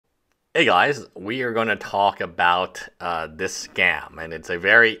Hey guys, we are going to talk about this scam, and it's a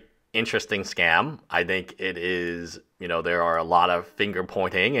very interesting scam. I think it is, there are a lot of finger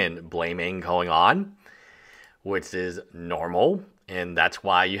pointing and blaming going on, which is normal, and that's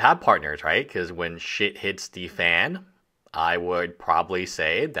why you have partners, right? Because when shit hits the fan, I would probably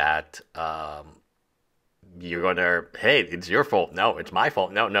say that you're going to, hey, it's your fault. No, it's my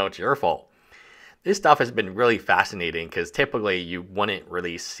fault. No, no, it's your fault. This stuff has been really fascinating because typically you wouldn't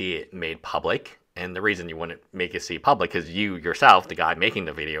really see it made public. And the reason you wouldn't make it see public is you yourself, the guy making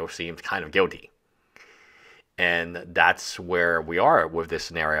the video, seems kind of guilty. And that's where we are with this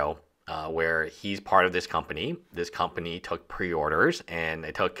scenario, where he's part of this company. This company took pre-orders and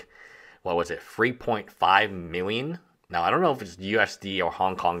they took, what was it, 3.5 million? Now, I don't know if it's USD or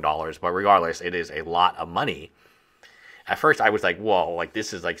Hong Kong dollars, but regardless, it is a lot of money. At first, I was like, whoa, like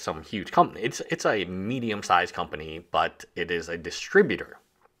this is like some huge company. It's a medium-sized company, but it is a distributor.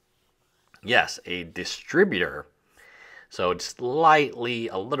 Yes, a distributor. So it's slightly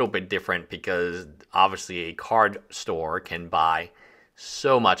a little bit different because obviously a card store can buy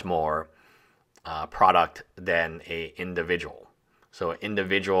so much more product than a individual. So an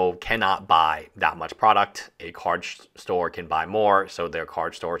individual cannot buy that much product. A card store can buy more. So there are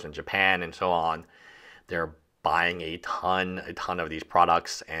card stores in Japan and so on. They're buying a ton of these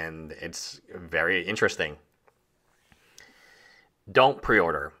products, and it's very interesting. Don't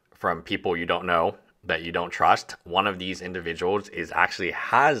pre-order from people you don't know, that you don't trust. One of these individuals is actually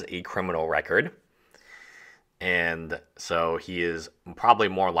has a criminal record, and so he is probably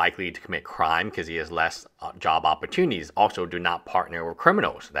more likely to commit crime because he has less job opportunities. Also, do not partner with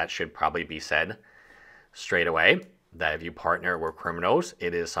criminals. That should probably be said straight away, that if you partner with criminals,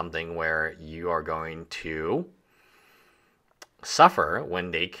 it is something where you are going to suffer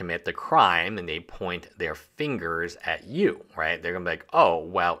when they commit the crime and they point their fingers at you, right? They're gonna be like, "Oh,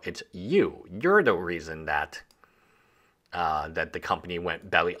 well, it's you. You're the reason that that the company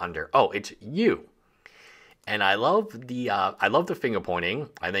went belly under. Oh, it's you." And I love the finger pointing.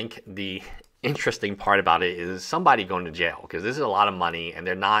 I think the interesting part about it is somebody going to jail because this is a lot of money, and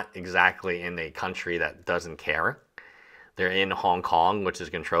they're not exactly in a country that doesn't care. They're in Hong Kong, which is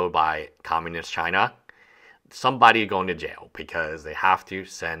controlled by communist China. Somebody going to jail because they have to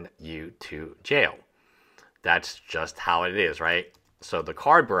send you to jail. That's just how it is, right? So the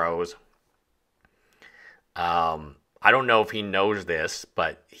card bros, I don't know if he knows this,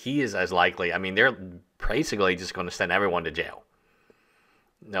 but he is as likely. I mean, they're basically just going to send everyone to jail.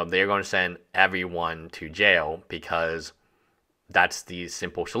 No, they're going to send everyone to jail because that's the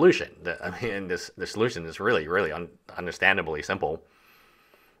simple solution. The solution is really understandably simple.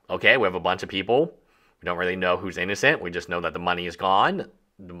 Okay, we have a bunch of people. We don't really know who's innocent. We just know that the money is gone.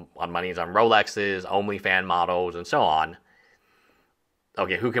 The money is on Rolexes, OnlyFans models, and so on.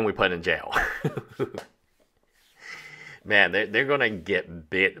 Okay, who can we put in jail? Man, they're going to get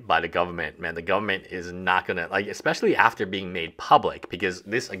bit by the government. Man, the government is not going to, like, especially after being made public, because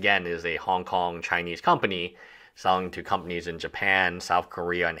this, again, is a Hong Kong Chinese company selling to companies in Japan, South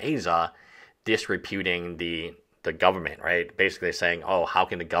Korea, and Asia, disreputing the government, right? Basically saying, oh, how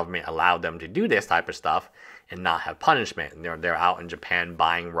can the government allow them to do this type of stuff and not have punishment? And they're out in Japan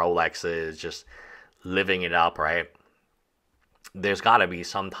buying Rolexes, just living it up, right? There's got to be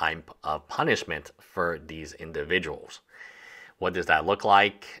some type of punishment for these individuals. What does that look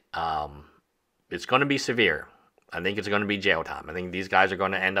like? It's going to be severe. I think it's going to be jail time. I think these guys are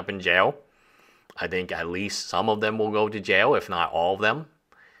going to end up in jail. I think at least some of them will go to jail, if not all of them.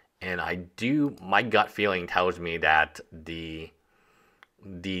 And my gut feeling tells me that the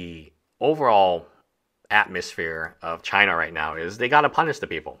overall atmosphere of China right now is they got to punish the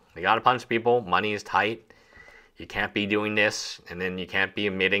people. They got to punish people. Money is tight. You can't be doing this, and then you can't be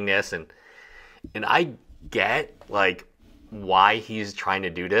admitting this. And I get, like, why he's trying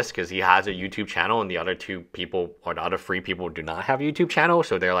to do this, because he has a YouTube channel, and the other two people, or the other three people, do not have a YouTube channel,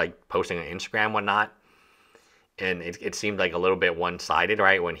 so they're, like, posting on Instagram and whatnot. And it seemed like a little bit one-sided,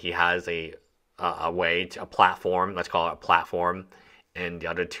 right? When he has a platform, let's call it a platform, and the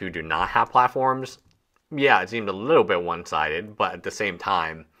other two do not have platforms. Yeah, it seemed a little bit one-sided, but at the same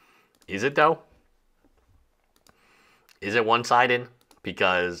time, is it though? Is it one-sided?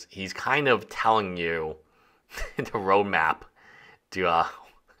 Because he's kind of telling you the roadmap to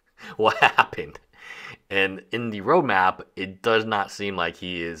what happened. And in the roadmap, it does not seem like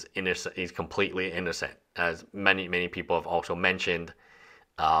he is innocent. He's completely innocent, as many people have also mentioned.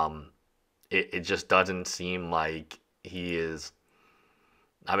 It just doesn't seem like he is.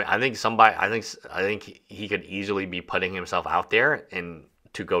 I mean, I think he could easily be putting himself out there and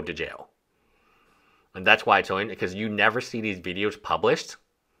to go to jail. And that's why it's so, because you never see these videos published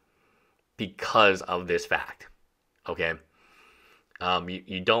because of this fact. Okay.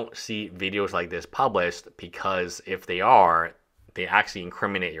 You don't see videos like this published because if they are, they actually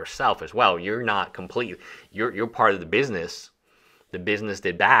incriminate yourself as well. You're not complete. You're part of the business. The business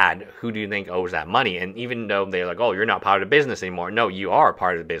did bad. Who do you think owes that money? And even though they're like, oh, you're not part of the business anymore. No, you are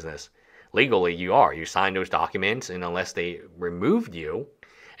part of the business. Legally, you are. You signed those documents, and unless they removed you,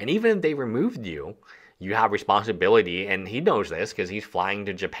 and even if they removed you, you have responsibility. And he knows this because he's flying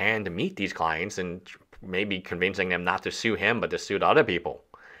to Japan to meet these clients and maybe convincing them not to sue him, but to sue the other people.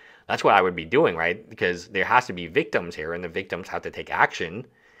 That's what I would be doing, right? Because there has to be victims here, and the victims have to take action.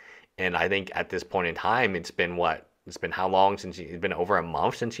 And I think at this point in time, it's been what? It's been how long since it's been over a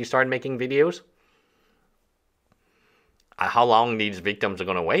month since you started making videos? How long these victims are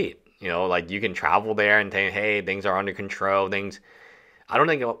going to wait? You know, like you can travel there and say, hey, things are under control. I don't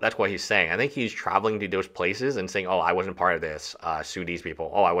think that's what he's saying. I think he's traveling to those places and saying, oh, I wasn't part of this. Sue these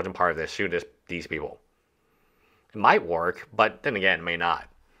people. Oh, I wasn't part of this. Sue these people. It might work, but then again, it may not.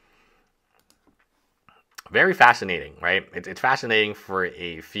 Very fascinating, right? It's fascinating for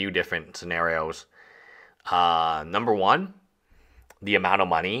a few different scenarios. Number one, the amount of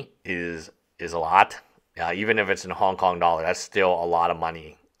money is a lot. Even if it's in Hong Kong dollar, that's still a lot of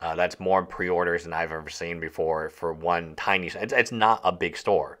money. That's more pre-orders than I've ever seen before for one tiny. It's not a big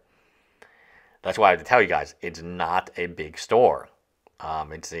store. That's why I have to tell you guys, it's not a big store.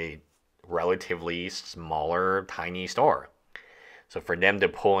 It's a relatively smaller, tiny store. So for them to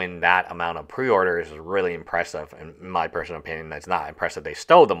pull in that amount of pre-orders is really impressive. And in my personal opinion, it's not impressive they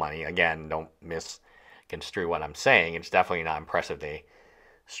stole the money. Again, don't misconstrue what I'm saying. It's definitely not impressive they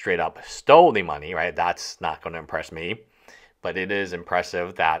straight up stole the money, right? That's not going to impress me. But it is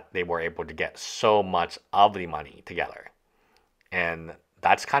impressive that they were able to get so much of the money together. And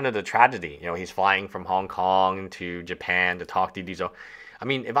that's kind of the tragedy. You know, he's flying from Hong Kong to Japan to talk to these. I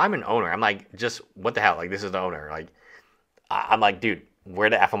mean, if I'm an owner, I'm like, just what the hell? Like, this is the owner. Like, I'm like, dude, where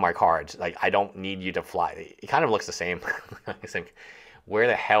the F are my cards? Like, I don't need you to fly. It kind of looks the same. It's like, where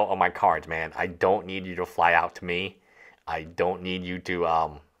the hell are my cards, man? I don't need you to fly out to me. I don't need you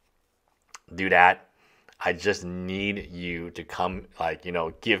to do that. I just need you to come, like, you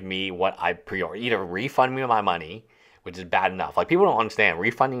know, give me what I pre-order. Either refund me my money, which is bad enough. Like, people don't understand.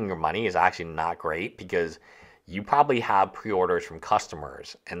 Refunding your money is actually not great because you probably have pre-orders from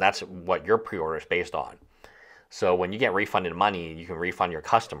customers, and that's what your pre-order is based on. So when you get refunded money, you can refund your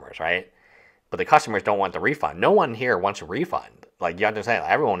customers, right? But the customers don't want the refund. No one here wants a refund. Like, you understand,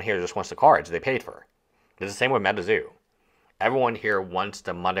 everyone here just wants the cards they paid for. It's the same with MetaZoo. Everyone here wants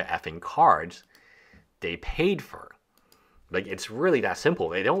the mother effing cards they paid for. Like, it's really that simple.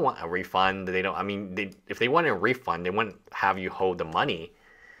 They don't want a refund. They don't, I mean, if they wanted a refund, they wouldn't have you hold the money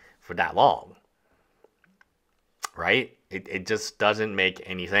for that long. Right? It just doesn't make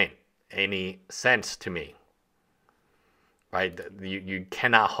any sense to me. Right? You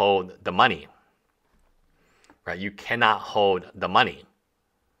cannot hold the money. Right? You cannot hold the money.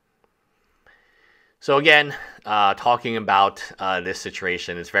 So again, talking about this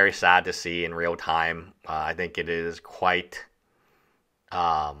situation, it's very sad to see in real time. I think it is quite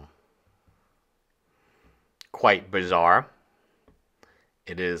bizarre.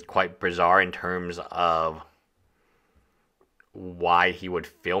 It is quite bizarre in terms of why he would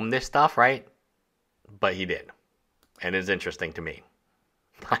film this stuff, right? But he did. And it's interesting to me.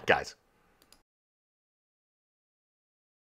 Bye, guys.